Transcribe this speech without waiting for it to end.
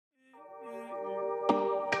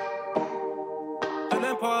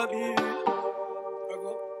Bobby.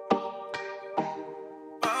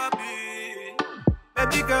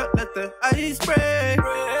 Baby girl, let the ice break.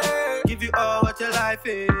 Give you all what your life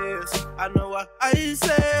is. I know what I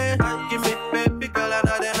say. Give me, baby girl,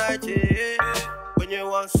 another night, yeah. When you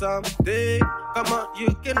want something, come on,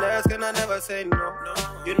 you can ask and I never say no.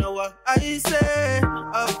 You know what I say.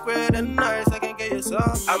 Upgrade and nice, I can get you some.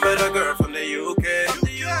 I met a girl from the UK.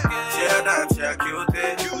 She a dance, she a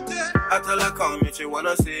cutie. I tell her come if she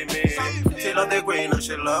wanna see me. She love the green and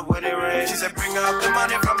she love when it rains. She said bring up the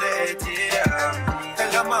money from the ATM.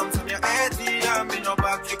 Tell your mom from your ATM. Me no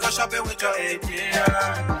back, you go shopping with your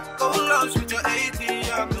ATM. Go lunch with your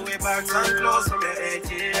ATM. Do it back and close from your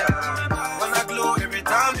ATM. When I glow every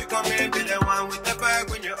time you come in, be the one with the bag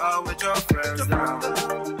when you're out with your friends.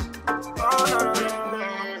 Oh, no.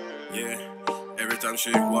 Yeah, every time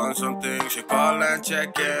she wants something, she call and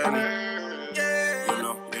check in.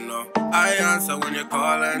 You know, I answer when you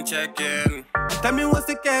call and check in. Tell me what's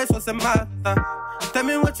the case, what's the matter? Tell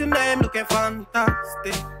me what's your name, looking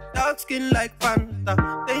fantastic. Dark skin like Fanta.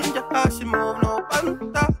 Danger how she move, no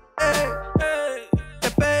panta. Hey, hey,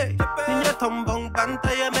 tepe. Niña tombong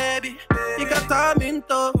panta, yeah, baby. You got time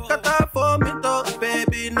into, got time for me to,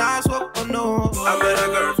 baby. Nice walk, oh no. I met a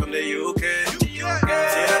girl from the UK. She a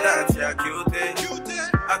dance, she a cutie.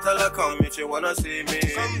 I tell her come if she wanna see me.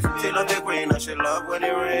 She love the queen and she love when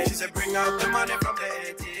it rains. She said bring out the money from the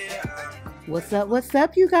ATM. What's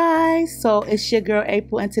up, you guys? So it's your girl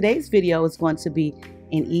April, and today's video is going to be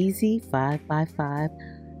an easy 5x5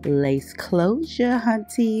 lace closure,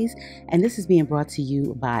 hunties, and this is being brought to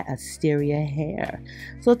you by ASTERIA Hair.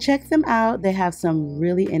 So check them out. They have some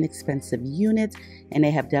really inexpensive units, and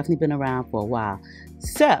they have definitely been around for a while.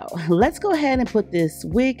 So let's go ahead and put this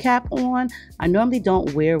wig cap on. I normally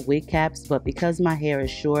don't wear wig caps, but because my hair is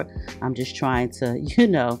short, I'm just trying to, you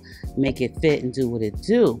know, make it fit and do what it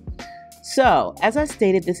do. So, as I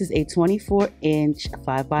stated, this is a 24-inch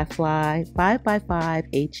 5x5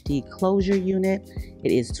 HD closure unit.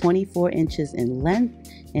 It is 24 inches in length,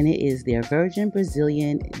 and it is their Virgin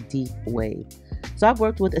Brazilian Deep Wave. So I've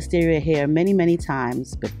worked with ASTERIA Hair many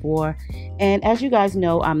times before, and as you guys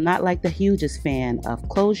know, I'm not like the hugest fan of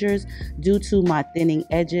closures due to my thinning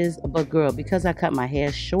edges, but girl, because I cut my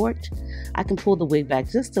hair short, I can pull the wig back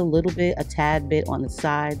just a little bit, a tad bit on the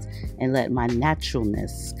sides, and let my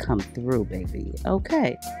naturalness come through, baby.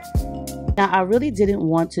 Okay. Now, I really didn't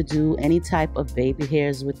want to do any type of baby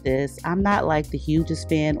hairs with this. I'm not like the hugest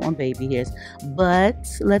fan on baby hairs, but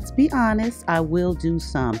let's be honest, I will do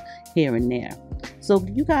some here and there. So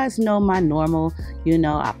you guys know my normal, you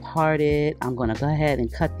know, I part it. I'm going to go ahead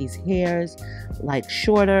and cut these hairs like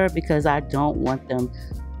shorter because I don't want them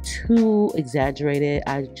too exaggerated.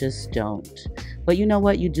 I just don't. But you know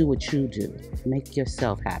what? You do what you do. Make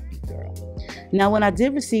yourself happy, girl. Now, when I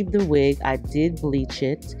did receive the wig, I did bleach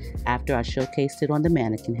it after I showcased it on the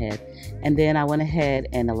mannequin head. And then I went ahead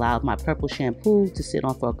and allowed my purple shampoo to sit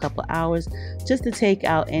on for a couple hours just to take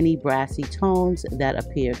out any brassy tones that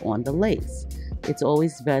appeared on the lace. It's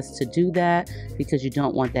always best to do that because you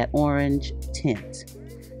don't want that orange tint.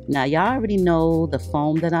 Now, y'all already know the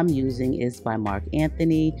foam that I'm using is by Mark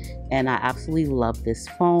Anthony, and I absolutely love this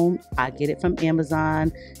foam. I get it from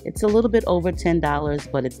Amazon. It's a little bit over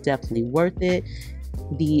 $10, but it's definitely worth it.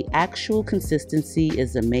 The actual consistency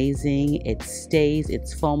is amazing. It stays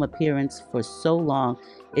its foam appearance for so long.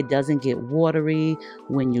 It doesn't get watery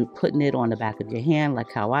when you're putting it on the back of your hand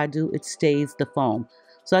like how I do. It stays the foam.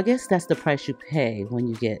 So I guess that's the price you pay when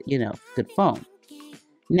you get, you know, good foam.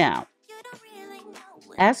 Now,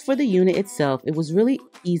 as for the unit itself, it was really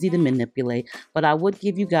easy to manipulate, but I would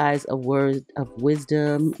give you guys a word of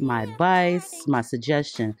wisdom, my advice, my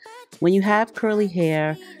suggestion. When you have curly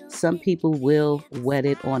hair, some people will wet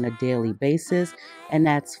it on a daily basis, and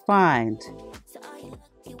that's fine.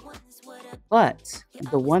 But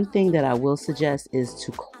the one thing that I will suggest is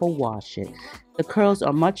to co-wash it. The curls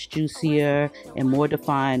are much juicier and more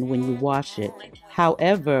defined when you wash it.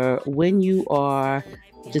 However, when you are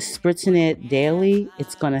just spritzing it daily,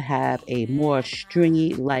 it's going to have a more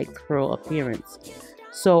stringy light curl appearance.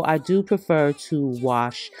 So I do prefer to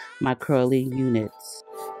wash my curly units.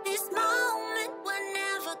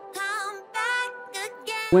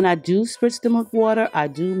 When I do spritz them with water, I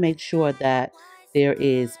do make sure that there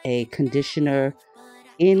is a conditioner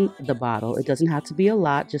in the bottle. It doesn't have to be a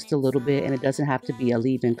lot, just a little bit, and it doesn't have to be a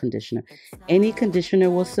leave-in conditioner. Any conditioner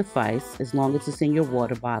will suffice as long as it's in your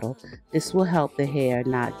water bottle. This will help the hair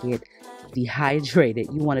not get dehydrated.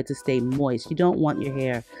 You want it to stay moist. You don't want your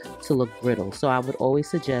hair to look brittle. So I would always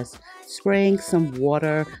suggest spraying some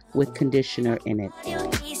water with conditioner in it.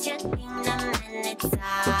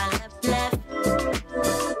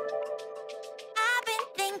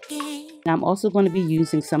 I'm also going to be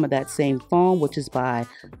using some of that same foam, which is by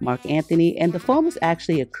Mark Anthony, and the foam is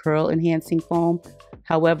actually a curl enhancing foam.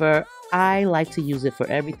 However, I like to use it for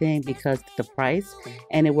everything because of the price,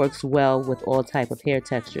 and it works well with all type of hair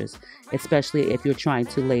textures, especially if you're trying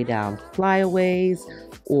to lay down flyaways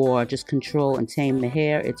or just control and tame the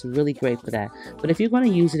hair. It's really great for that. But if you're going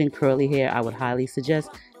to use it in curly hair, I would highly suggest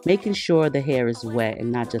making sure the hair is wet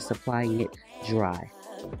and not just applying it dry.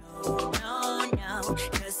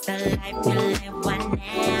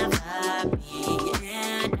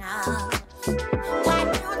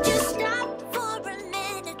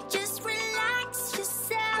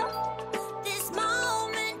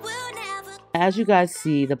 As you guys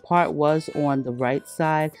see, the part was on the right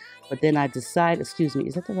side, but then I decided, excuse me,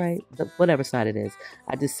 is that the right? Whatever side it is.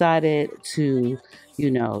 I decided to,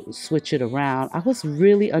 you know, switch it around. I was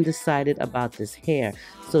really undecided about this hair.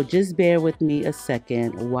 So just bear with me a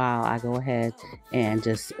second while I go ahead and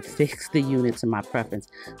just fix the unit to my preference.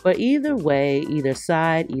 But either way, either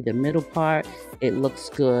side, either middle part, it looks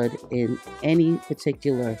good in any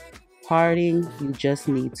particular parting. You just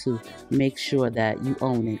need to make sure that you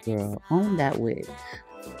own it, girl. Own that wig.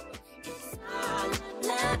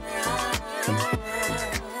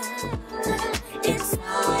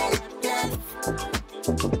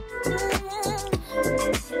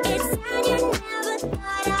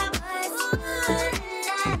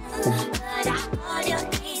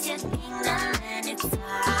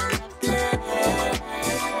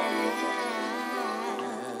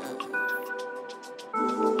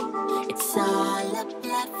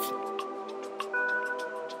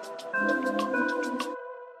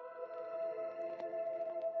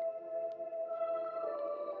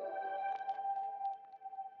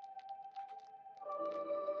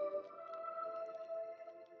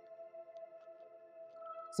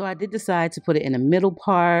 So I did decide to put it in the middle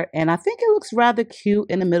part, and I think it looks rather cute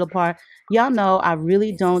in the middle part. Y'all know I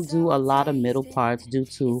really don't do a lot of middle parts due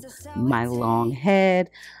to my long head.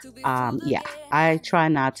 Yeah, I try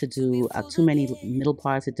not to do too many middle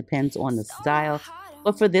parts. It depends on the style.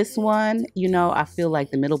 But for this one, you know, I feel like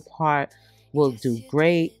the middle part will do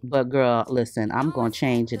great. But girl, listen, I'm going to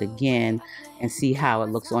change it again and see how it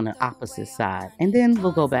looks on the opposite side. And then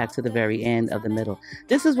we'll go back to the very end of the middle.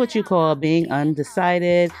 This is what you call being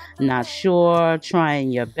undecided, not sure,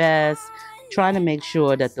 trying your best, trying to make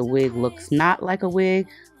sure that the wig looks not like a wig,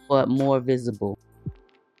 but more visible.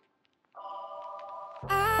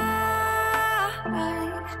 I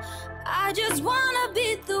just want to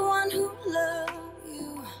be the one who loves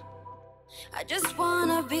you. I just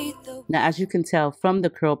wanna be the... Now, as you can tell from the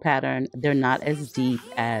curl pattern, they're not as deep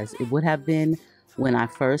as it would have been when I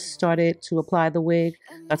first started to apply the wig.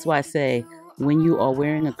 That's why I say when you are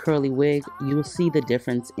wearing a curly wig, you'll see the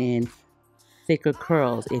difference in thicker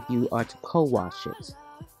curls if you are to co-wash it.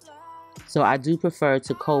 So I do prefer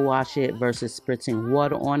to co-wash it versus spritzing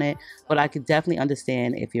water on it, but I could definitely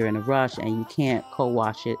understand if you're in a rush and you can't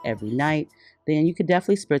co-wash it every night. Then you could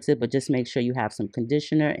definitely spritz it, but just make sure you have some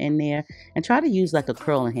conditioner in there and try to use like a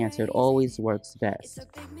curl enhancer. It always works best.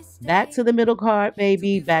 Back to the middle part,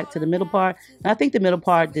 baby. Back to the middle part. And I think the middle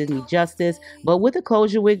part did me justice, but with a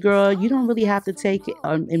closure wig, girl, you don't really have to take it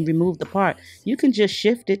and remove the part. You can just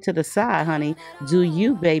shift it to the side, honey. Do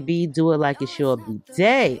you, baby? Do it like it's your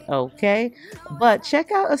day, okay? But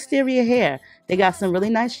check out ASTERIA Hair. They got some really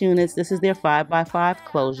nice units. This is their 5x5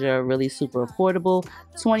 closure, really super affordable,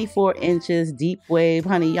 24 inches, deep wave.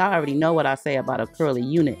 Honey, y'all already know what I say about a curly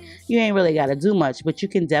unit. You ain't really got to do much, but you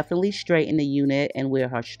can definitely straighten the unit and wear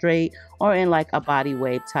her straight or in like a body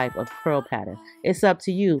wave type of curl pattern. It's up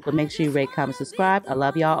to you, but make sure you rate, comment, subscribe. I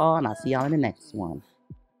love y'all all, and I'll see y'all in the next one.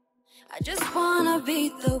 I just want to be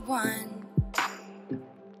the one.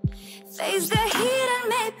 Face the heat and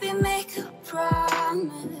maybe make a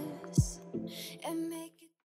promise.